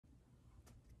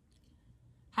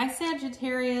Hi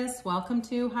Sagittarius, welcome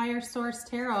to Higher Source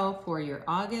Tarot for your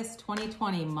August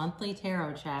 2020 monthly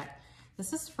tarot check.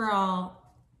 This is for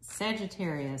all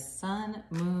Sagittarius, Sun,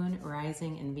 Moon,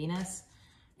 Rising, and Venus.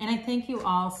 And I thank you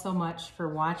all so much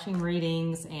for watching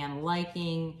readings and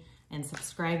liking and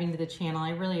subscribing to the channel. I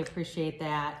really appreciate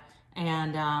that.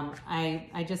 And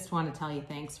I just want to tell you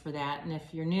thanks for that. And if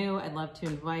you're new, I'd love to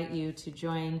invite you to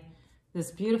join this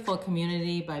beautiful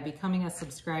community by becoming a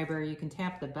subscriber. You can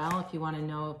tap the bell if you want to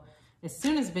know as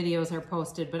soon as videos are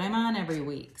posted, but I'm on every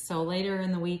week. So later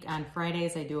in the week on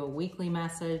Fridays, I do a weekly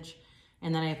message.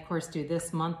 And then I, of course, do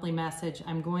this monthly message.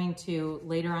 I'm going to,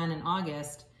 later on in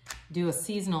August, do a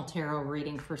seasonal tarot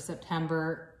reading for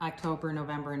September, October,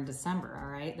 November, and December, all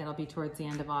right? That'll be towards the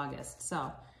end of August.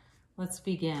 So let's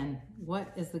begin. What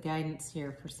is the guidance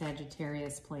here for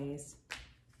Sagittarius, please?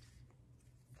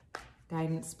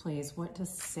 Guidance, please. What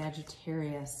does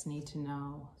Sagittarius need to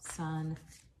know? Sun,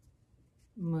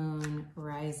 Moon,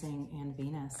 Rising, and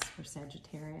Venus for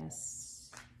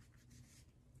Sagittarius.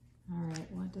 All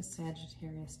right, what does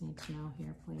Sagittarius need to know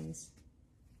here, please?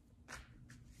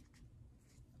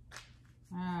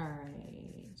 All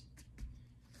right.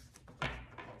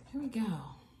 Here we go.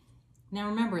 Now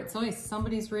remember, it's always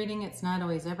somebody's reading. It's not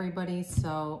always everybody's.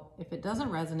 So if it doesn't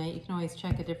resonate, you can always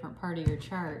check a different part of your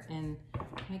chart, and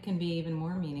it can be even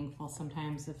more meaningful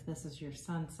sometimes if this is your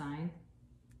sun sign.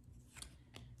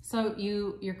 So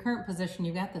your current position,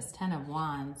 you've got this 10 of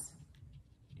Wands,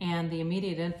 and the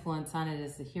immediate influence on it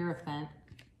is the Hierophant.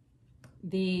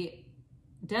 The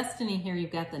destiny here,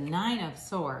 you've got the 9 of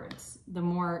Swords. The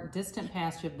more distant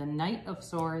past, you have the Knight of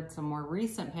Swords. The more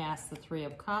recent past, the 3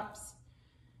 of Cups.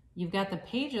 You've got the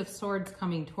Page of Swords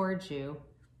coming towards you.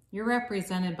 You're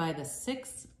represented by the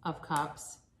 6 of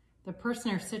Cups. The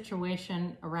person or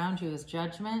situation around you is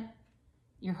Judgment.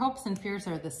 Your hopes and fears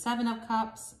are the 7 of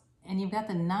Cups, and you've got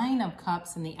the 9 of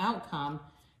Cups in the outcome.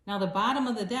 Now the bottom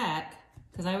of the deck,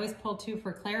 because I always pull 2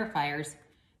 for clarifiers,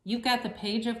 you've got the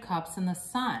Page of Cups and the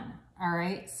Sun, all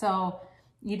right? So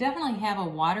you definitely have a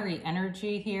watery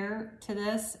energy here to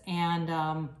this,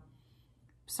 and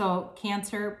so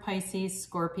Cancer, Pisces,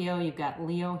 Scorpio, you've got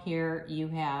Leo here, you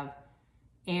have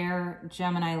Air,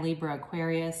 Gemini, Libra,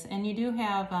 Aquarius, and you do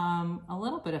have a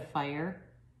little bit of fire,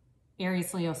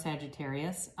 Aries, Leo,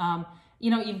 Sagittarius.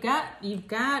 You know, you've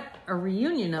got a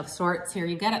reunion of sorts here.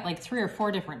 You've got it like 3 or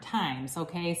 4 different times,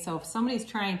 okay? So if somebody's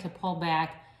trying to pull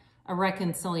back a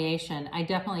reconciliation, I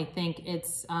definitely think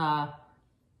it's,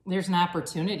 there's an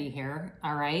opportunity here,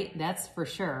 all right? That's for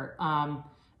sure.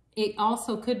 It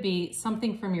also could be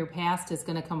something from your past is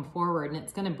going to come forward, and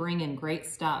it's going to bring in great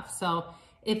stuff. So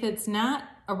if it's not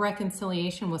a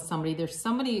reconciliation with somebody, there's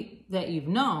somebody that you've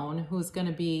known who's going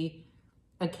to be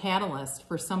a catalyst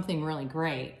for something really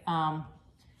great.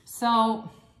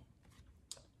 So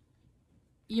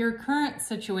your current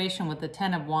situation with the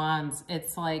 10 of Wands,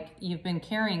 it's like you've been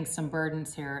carrying some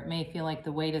burdens here. It may feel like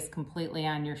the weight is completely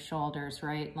on your shoulders,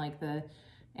 right? Like the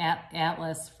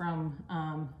Atlas from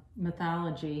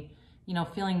mythology, you know,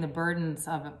 feeling the burdens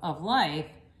of life.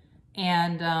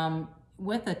 And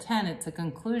with a 10, it's a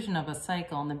conclusion of a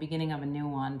cycle and the beginning of a new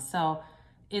one. So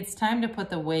it's time to put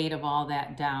the weight of all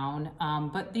that down.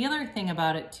 But the other thing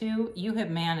about it too, you have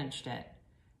managed it.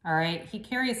 All right. He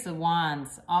carries the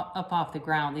wands up off the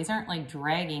ground. These aren't like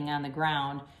dragging on the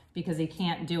ground because he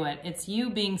can't do it. It's you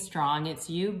being strong. It's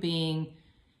you being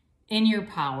in your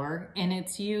power, and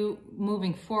it's you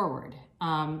moving forward.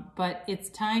 But it's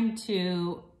time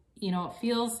to, you know, it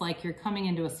feels like you're coming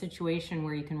into a situation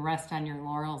where you can rest on your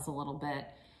laurels a little bit,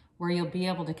 where you'll be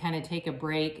able to kind of take a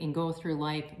break and go through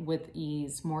life with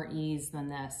ease, more ease than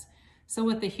this. So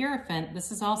with the Hierophant,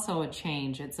 this is also a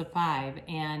change. It's a 5.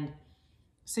 And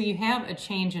so you have a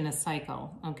change in a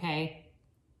cycle, okay?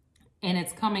 And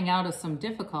it's coming out of some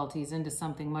difficulties into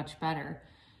something much better.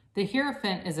 The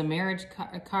Hierophant is a marriage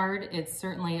card. It's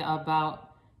certainly about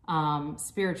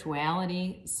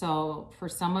spirituality. So for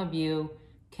some of you,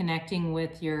 connecting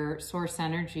with your source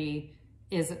energy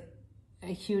is a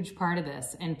huge part of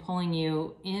this, and pulling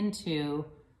you into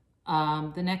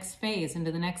the next phase,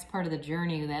 into the next part of the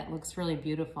journey that looks really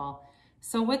beautiful.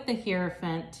 So with the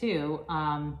Hierophant too,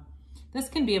 this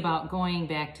can be about going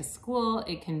back to school.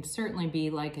 It can certainly be,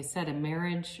 like I said, a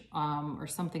marriage or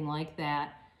something like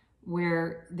that,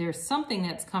 where there's something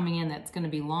that's coming in that's going to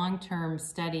be long-term,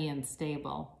 steady, and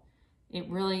stable. It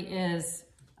really is.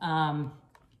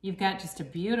 You've got just a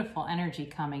beautiful energy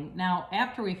coming. Now,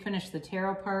 after we finish the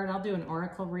tarot part, I'll do an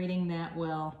oracle reading that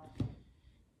will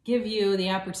give you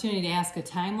the opportunity to ask a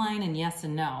timeline and yes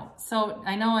and no. So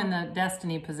I know in the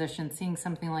destiny position, seeing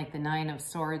something like the 9 of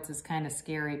Swords is kind of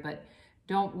scary, but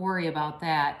don't worry about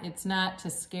that. It's not to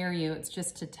scare you. It's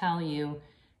just to tell you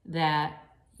that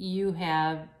you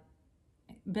have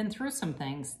been through some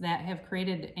things that have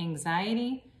created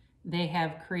anxiety. They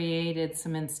have created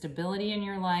some instability in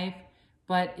your life,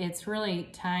 but it's really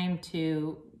time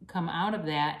to come out of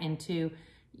that and to,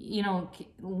 you know,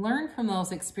 learn from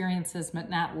those experiences, but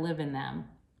not live in them.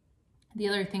 The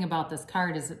other thing about this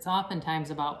card is it's oftentimes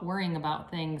about worrying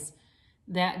about things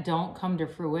that don't come to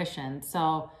fruition.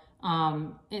 So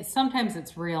sometimes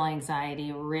it's real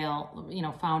anxiety, real, you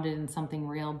know, founded in something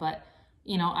real. But,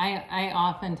 you know, I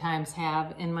oftentimes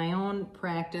have in my own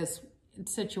practice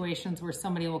situations where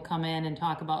somebody will come in and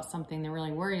talk about something they're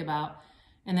really worried about.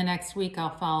 And the next week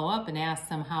I'll follow up and ask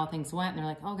them how things went. And they're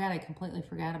like, oh God, I completely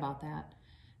forgot about that.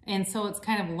 And so it's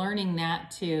kind of learning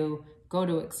not to go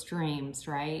to extremes,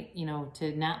 right? You know,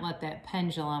 to not let that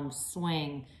pendulum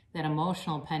swing, that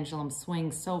emotional pendulum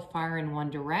swing so far in one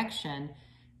direction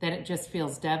that it just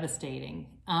feels devastating.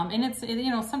 And it's,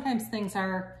 you know, sometimes things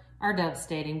are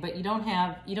devastating, but you don't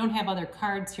have other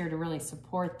cards here to really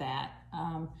support that.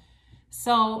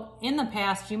 So in the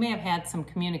past, you may have had some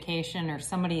communication or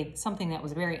something that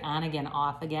was very on again,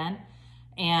 off again.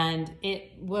 And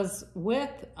it was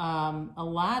with a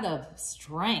lot of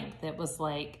strength. It was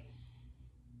like,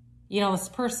 you know, this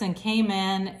person came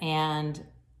in and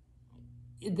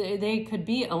they could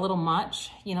be a little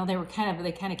much. You know, they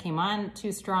kind of came on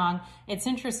too strong. It's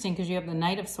interesting because you have the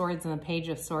Knight of Swords and the Page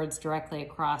of Swords directly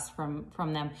across from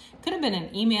them. Could have been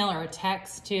an email or a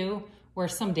text too, where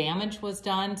some damage was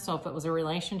done. So if it was a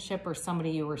relationship or somebody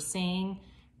you were seeing,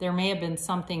 there may have been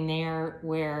something there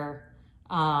where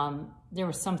there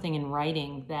was something in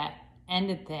writing that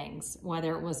ended things,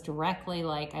 whether it was directly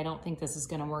like, I don't think this is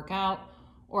going to work out,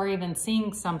 or even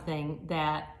seeing something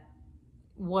that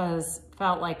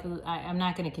felt like I'm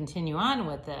not going to continue on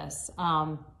with this.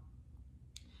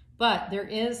 But there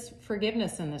is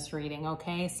forgiveness in this reading,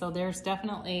 okay? So there's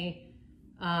definitely,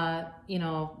 you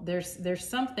know, there's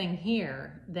something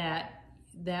here that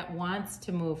wants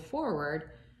to move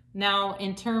forward. Now,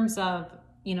 in terms of,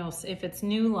 you know, if it's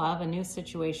new love, a new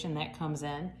situation that comes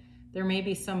in, there may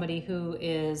be somebody who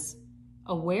is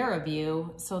aware of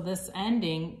you. So this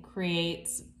ending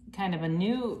creates kind of a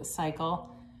new cycle.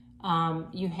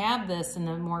 You have this in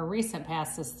the more recent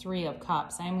past, this Three of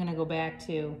Cups. I'm going to go back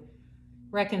to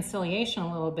reconciliation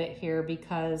a little bit here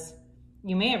because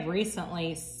you may have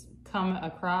recently come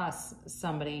across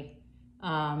somebody,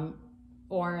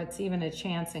 or it's even a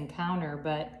chance encounter,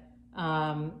 but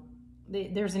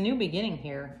there's a new beginning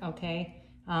here, okay?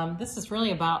 This is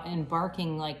really about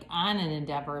embarking like on an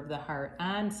endeavor of the heart,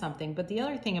 on something. But the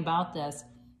other thing about this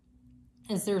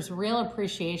is there's real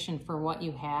appreciation for what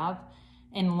you have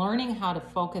and learning how to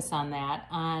focus on that,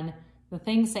 on the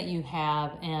things that you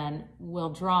have, and will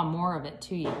draw more of it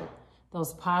to you,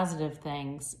 those positive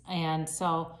things. And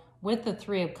so with the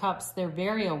Three of Cups, they're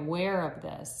very aware of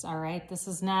this, all right? This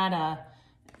is not a,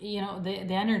 you know, the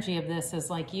energy of this is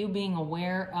like you being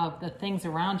aware of the things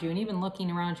around you, and even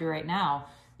looking around you right now,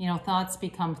 you know, thoughts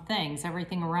become things.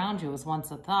 Everything around you was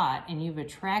once a thought, and you've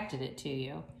attracted it to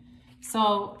you.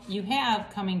 So you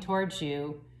have coming towards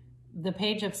you the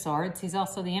Page of Swords. He's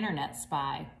also the internet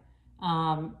spy.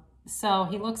 So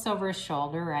he looks over his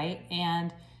shoulder, right?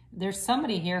 And there's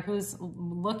somebody here who's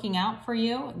looking out for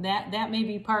you. That may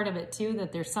be part of it too,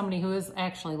 that there's somebody who is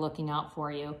actually looking out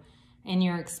for you in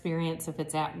your experience, if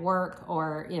it's at work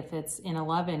or if it's in a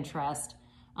love interest.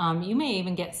 You may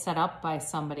even get set up by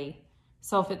somebody.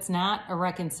 So if it's not a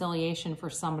reconciliation for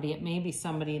somebody, it may be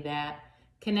somebody that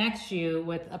connects you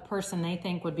with a person they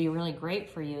think would be really great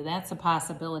for you. That's a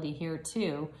possibility here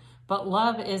too. But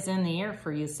love is in the air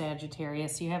for you,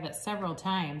 Sagittarius. You have it several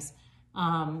times.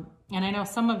 And I know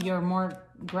some of you are more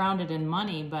grounded in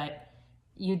money, but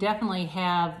you definitely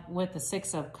have, with the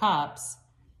Six of Cups,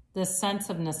 this sense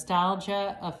of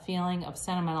nostalgia, a feeling of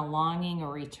sentimental longing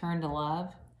or return to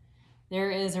love. There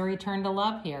is a return to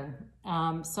love here.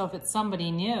 So if it's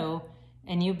somebody new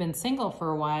and you've been single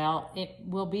for a while, it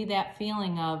will be that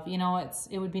feeling of, you know,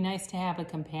 it would be nice to have a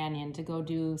companion to go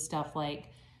do stuff like,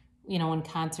 you know, when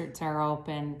concerts are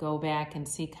open, go back and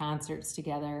see concerts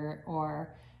together.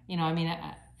 Or, you know, I mean,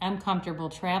 I'm comfortable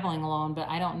traveling alone, but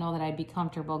I don't know that I'd be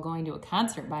comfortable going to a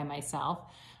concert by myself.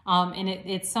 And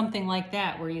it's something like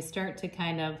that where you start to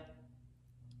kind of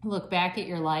look back at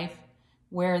your life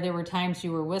where there were times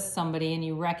you were with somebody and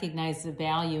you recognize the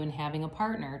value in having a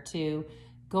partner to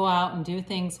go out and do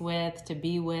things with, to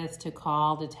be with, to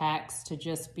call, to text, to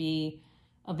just be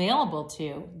available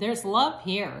to. There's love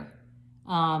here.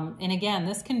 And again,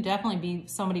 this can definitely be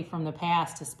somebody from the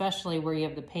past, especially where you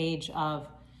have the Page of,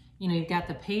 you know, you've got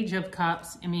the Page of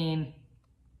Cups. I mean,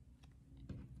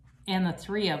 and the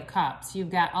Three of Cups.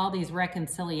 You've got all these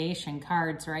reconciliation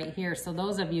cards right here. So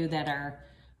those of you that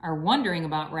are wondering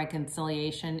about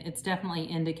reconciliation, it's definitely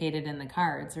indicated in the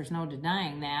cards. There's no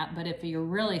denying that. But if you're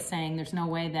really saying there's no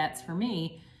way that's for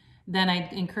me, then I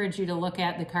encourage you to look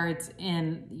at the cards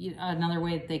in another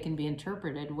way that they can be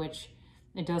interpreted, which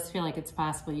it does feel like it's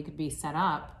possible you could be set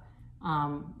up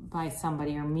by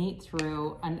somebody or meet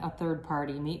through a third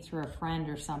party, meet through a friend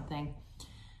or something.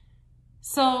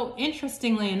 So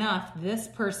interestingly enough, this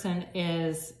person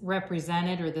is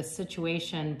represented, or the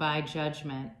situation, by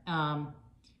Judgment. And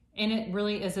it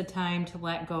really is a time to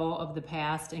let go of the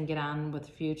past and get on with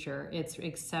the future. It's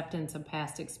acceptance of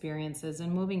past experiences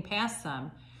and moving past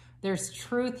them. There's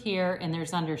truth here and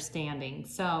there's understanding.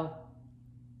 So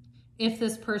if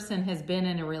this person has been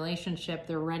in a relationship,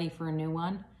 they're ready for a new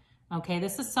one. Okay,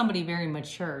 this is somebody very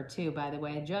mature too, by the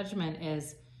way. Judgment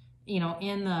is, in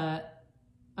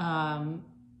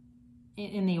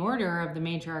the order of the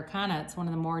major arcana, it's one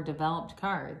of the more developed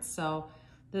cards. So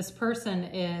this person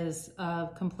is a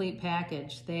complete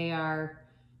package. They are,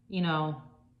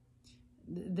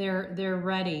 they're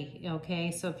ready,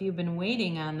 okay? So if you've been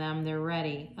waiting on them, they're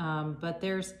ready. But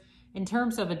there's, in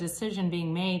terms of a decision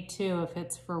being made too, if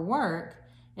it's for work,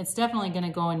 it's definitely going to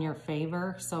go in your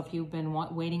favor. So if you've been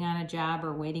waiting on a job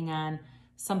or waiting on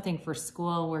something for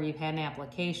school where you've had an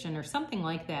application or something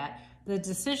like that, the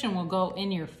decision will go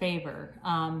in your favor.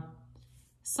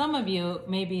 Some of you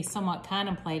may be somewhat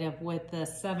contemplative with the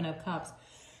Seven of Cups,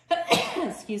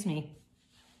 excuse me,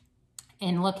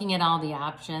 and looking at all the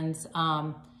options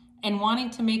and wanting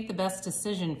to make the best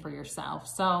decision for yourself.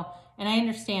 So, and I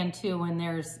understand too, when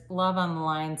there's love on the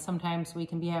line, sometimes we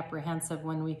can be apprehensive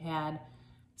when we've had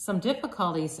some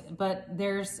difficulties, but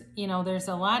there's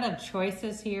a lot of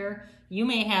choices here. You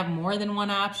may have more than one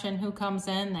option who comes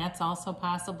in. That's also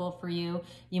possible for you.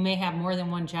 You may have more than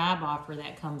one job offer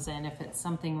that comes in if it's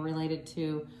something related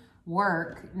to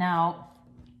work. Now,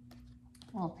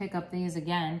 we'll pick up these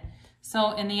again.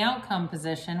 So in the outcome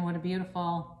position, what a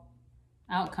beautiful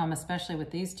outcome, especially with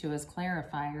these two as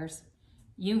clarifiers.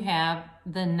 You have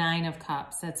the Nine of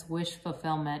Cups. That's wish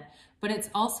fulfillment, but it's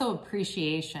also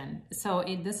appreciation. So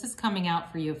this is coming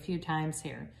out for you a few times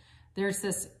here. There's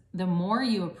this, the more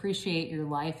you appreciate your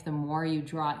life, the more you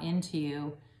draw into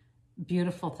you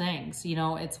beautiful things.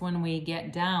 It's when we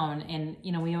get down and,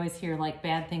 we always hear like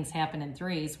bad things happen in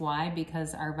threes. Why?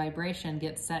 Because our vibration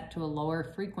gets set to a lower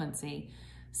frequency.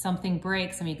 Something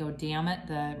breaks and we go, damn it,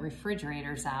 the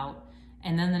refrigerator's out.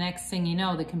 And then the next thing you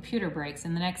know, the computer breaks.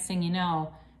 And the next thing you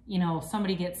know,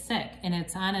 somebody gets sick, and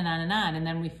it's on and on and on. And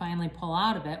then we finally pull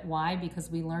out of it. Why? Because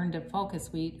we learn to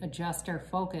focus. We adjust our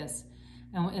focus.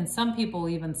 And some people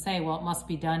even say, well, it must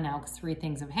be done now because three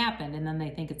things have happened. And then they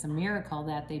think it's a miracle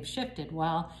that they've shifted.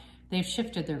 Well, they've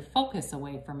shifted their focus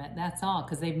away from it. That's all,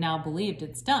 because they've now believed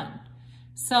it's done.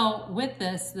 So with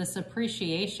this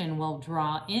appreciation will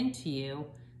draw into you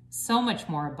so much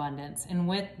more abundance. And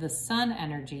with the sun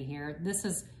energy here, this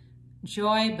is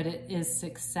joy, but it is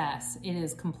success. It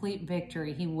is complete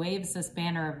victory. He waves this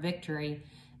banner of victory,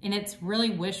 and it's really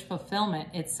wish fulfillment.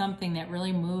 It's something that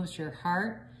really moves your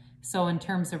heart. So in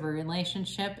terms of a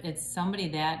relationship, it's somebody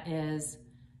that is,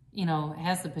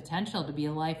 has the potential to be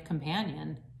a life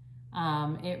companion.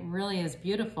 It really is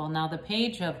beautiful. Now the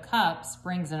Page of Cups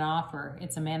brings an offer.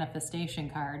 It's a manifestation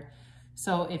card.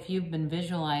 So if you've been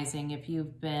visualizing, if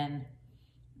you've been,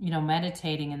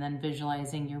 meditating and then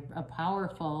visualizing, you're in a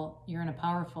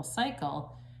powerful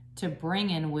cycle to bring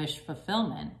in wish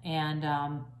fulfillment.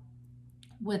 And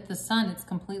with the sun, it's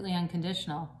completely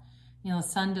unconditional. The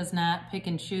sun does not pick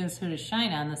and choose who to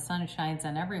shine on. The sun shines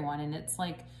on everyone. And it's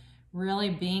like really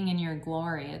being in your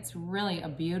glory. It's really a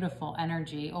beautiful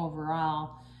energy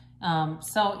overall.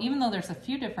 So even though there's a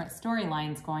few different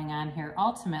storylines going on here,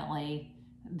 ultimately,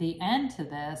 the end to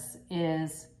this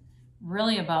is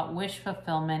really about wish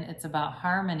fulfillment. It's about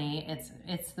harmony.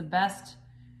 It's the best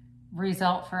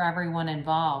result for everyone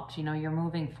involved. You're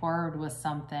moving forward with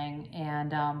something.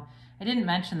 And I didn't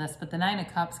mention this, but the Nine of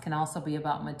Cups can also be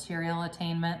about material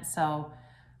attainment. So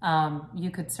you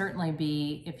could certainly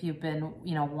be, if you've been,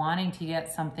 wanting to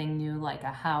get something new, like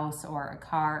a house or a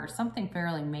car or something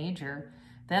fairly major,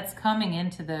 that's coming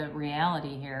into the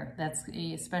reality here. That's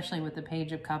especially with the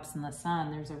Page of Cups and the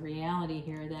sun. There's a reality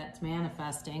here that's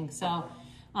manifesting. So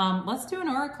let's do an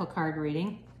oracle card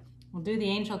reading. We'll do the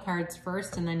angel cards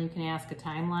first, and then you can ask a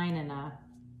timeline and a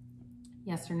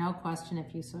yes or no question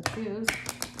if you so choose.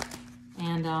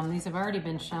 And these have already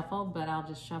been shuffled, but I'll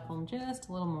just shuffle them just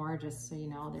a little more just so you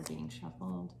know they're being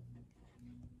shuffled.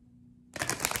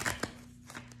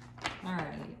 All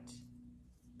right.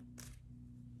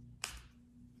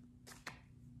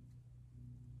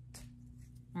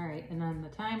 right, and then the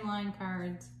timeline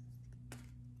cards.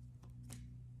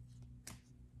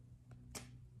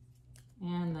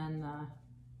 And then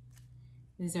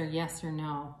these are yes or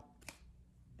no.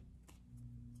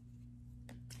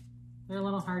 They're a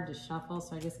little hard to shuffle,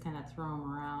 so I just kind of throw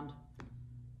them around.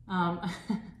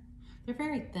 They're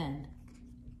very thin.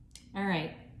 All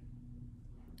right.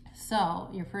 So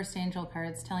your first angel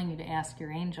card is telling you to ask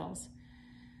your angels.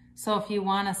 So if you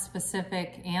want a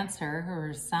specific answer or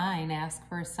a sign, ask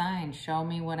for a sign. Show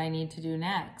me what I need to do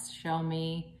next. Show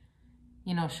me,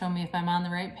 show me if I'm on the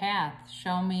right path.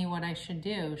 Show me what I should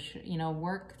do.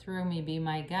 Work through me, be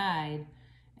my guide.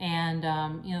 And,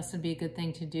 this would be a good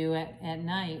thing to do at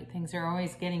night. Things are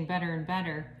always getting better and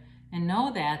better. And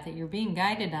know that you're being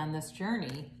guided on this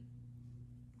journey.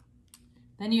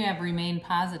 Then you have remain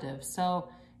positive. So,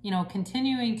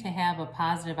 continuing to have a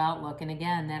positive outlook. And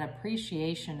again, that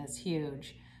appreciation is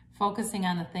huge. Focusing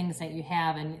on the things that you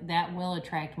have, and that will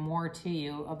attract more to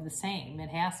you of the same. It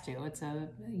has to. It's a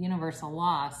universal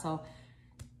law. So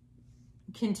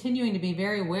continuing to be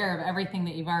very aware of everything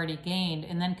that you've already gained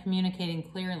and then communicating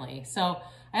clearly. So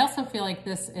I also feel like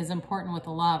this is important with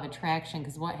the law of attraction,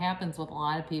 because what happens with a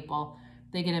lot of people,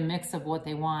 they get a mix of what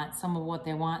they want, some of what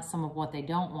they want, some of what they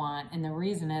don't want. And the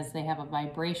reason is they have a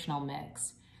vibrational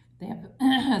mix. They have,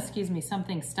 excuse me,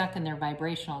 something stuck in their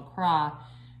vibrational craw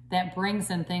that brings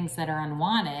in things that are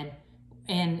unwanted.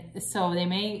 And so they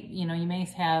may, you may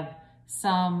have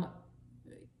some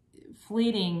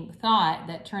fleeting thought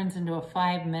that turns into a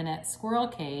 5-minute squirrel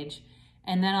cage,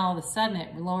 and then all of a sudden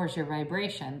it lowers your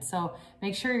vibration. So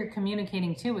make sure you're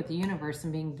communicating too with the universe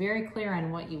and being very clear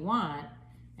on what you want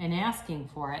and asking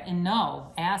for it. And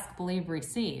know, ask, believe,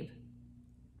 receive.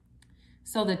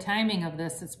 So the timing of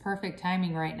this, it's perfect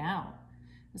timing right now.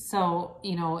 So,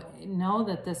 know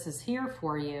that this is here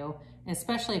for you,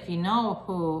 especially if you know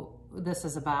who this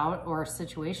is about or a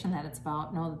situation that it's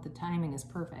about, know that the timing is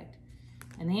perfect.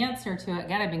 And the answer to it,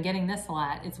 God, I've been getting this a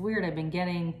lot. It's weird. I've been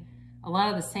getting a lot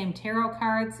of the same tarot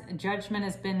cards. Judgment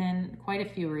has been in quite a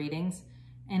few readings.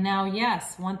 And now,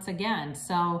 yes, once again.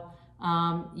 So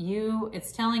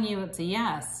it's telling you it's a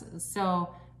yes.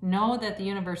 So know that the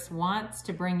universe wants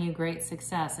to bring you great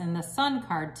success. And the Sun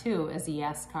card, too, is a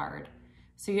yes card.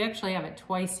 So you actually have it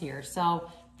twice here. So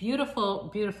beautiful,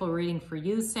 beautiful reading for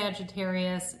you,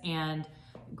 Sagittarius. And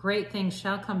great things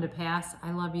shall come to pass.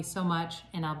 I love you so much,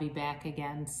 and I'll be back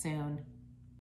again soon.